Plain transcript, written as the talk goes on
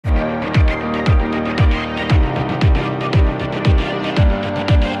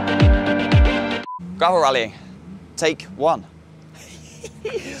Gravel rallying, take 1.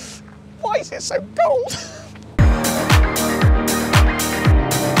 Why is it so cold?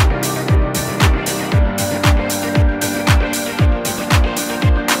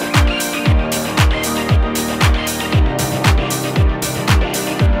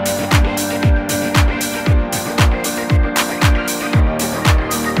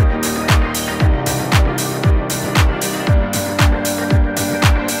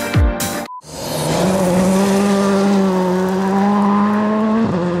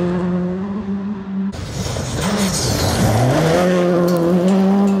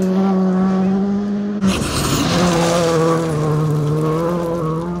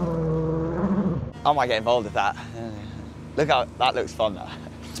 I might get involved with that. Look how that looks fun though.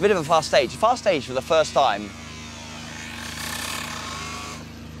 It's a bit of a fast stage. Fast stage for the first time.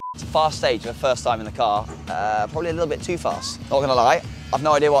 It's a fast stage for the first time in the car. Probably a little bit too fast. Not gonna lie, I've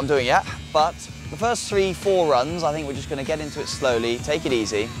no idea what I'm doing yet, but the first 3-4 runs, I think we're just gonna get into it slowly, take it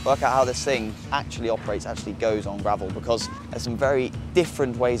easy, work out how this thing actually operates, actually goes on gravel, because there's some very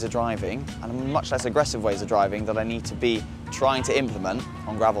different ways of driving and much less aggressive ways of driving that I need to be trying to implement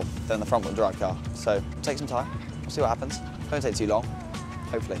on gravel than the front-wheel drive car. So take some time, we'll see what happens. Don't take too long,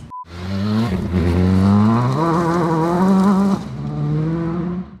 hopefully.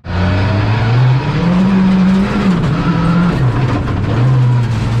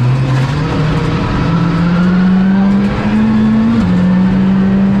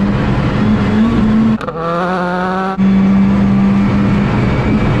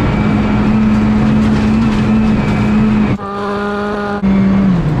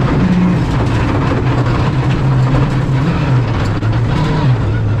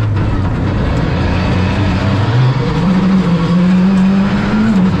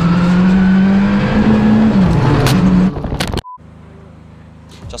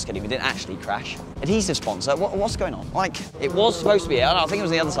 Just kidding, we didn't actually crash. Adhesive sponsor, what's going on? Like, it was supposed to be here, I think it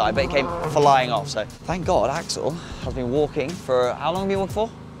was on the other side, but it came flying off. So thank God Axel has been walking for, how long have you been walking for?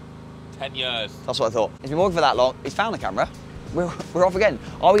 10 years. That's what I thought. He's been walking for that long, he's found the camera. We're off again.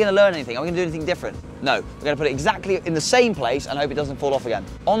 Are we gonna learn anything? Are we gonna do anything different? No, we're gonna put it exactly in the same place and hope it doesn't fall off again.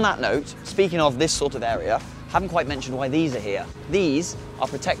 On that note, speaking of this sort of area, haven't quite mentioned why these are here. These are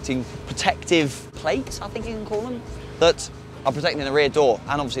protective plates, I think you can call them, that are protecting the rear door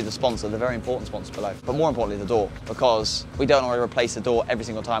and obviously the sponsor, the very important sponsor below. But more importantly, the door, because we don't want to replace the door every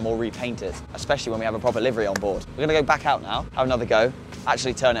single time or repaint it, especially when we have a proper livery on board. We're gonna go back out now, have another go,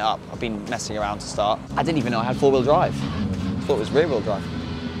 actually turn it up. I've been messing around to start. I didn't even know I had 4-wheel drive. I thought it was rear-wheel drive.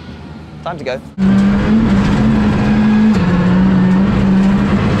 Time to go.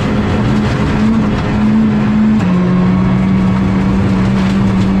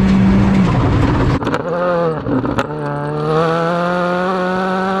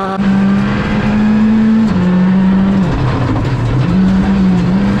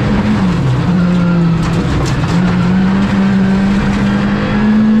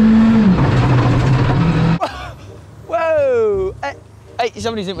 Hey,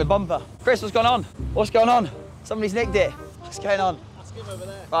 somebody's in with bumper. Chris, what's going on? What's going on? Somebody's nicked it. What's going on? Ask him over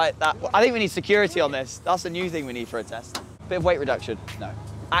there. Right, I think we need security on this. That's a new thing we need for a test. Bit of weight reduction. No.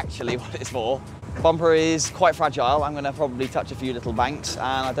 Actually, what it's for, bumper is quite fragile. I'm gonna probably touch a few little banks and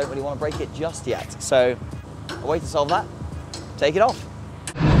I don't really want to break it just yet. So, a way to solve that, take it off.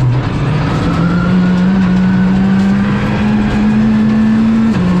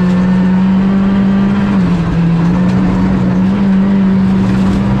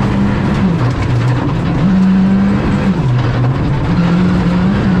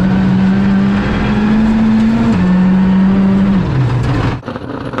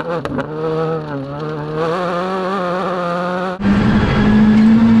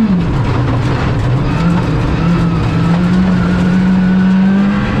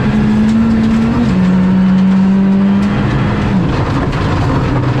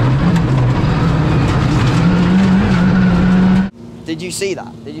 Did you see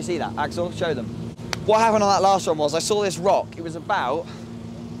that? Did you see that? Axel, show them. What happened on that last one was I saw this rock. It was about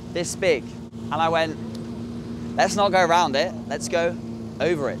this big. And I went, let's not go around it. Let's go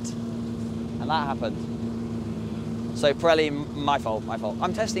over it. And that happened. So Pirelli, my fault, my fault.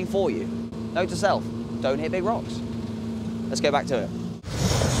 I'm testing for you. Note to self, don't hit big rocks. Let's go back to it.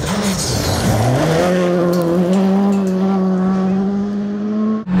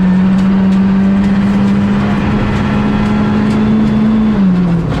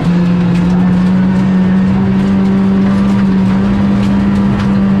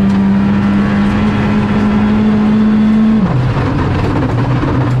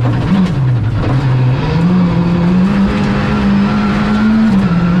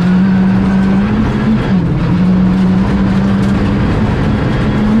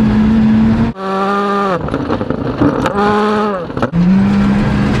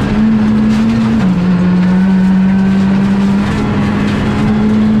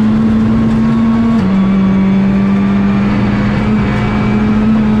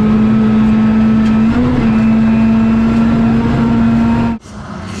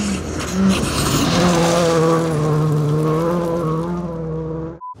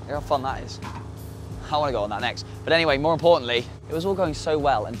 fun that is. I want to go on that next. But anyway, more importantly, it was all going so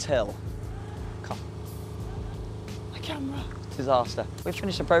well until... My camera. Disaster. We've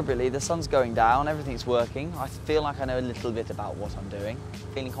finished appropriately, the sun's going down, everything's working. I feel like I know a little bit about what I'm doing.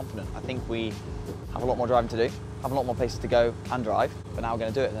 Feeling confident. I think we have a lot more driving to do, have a lot more places to go and drive, but now we're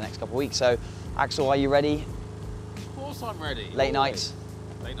going to do it in the next couple of weeks. So, Axel, are you ready? Of course I'm ready. Late nights,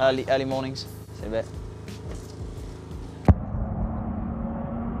 Late night. early mornings. See you in a bit.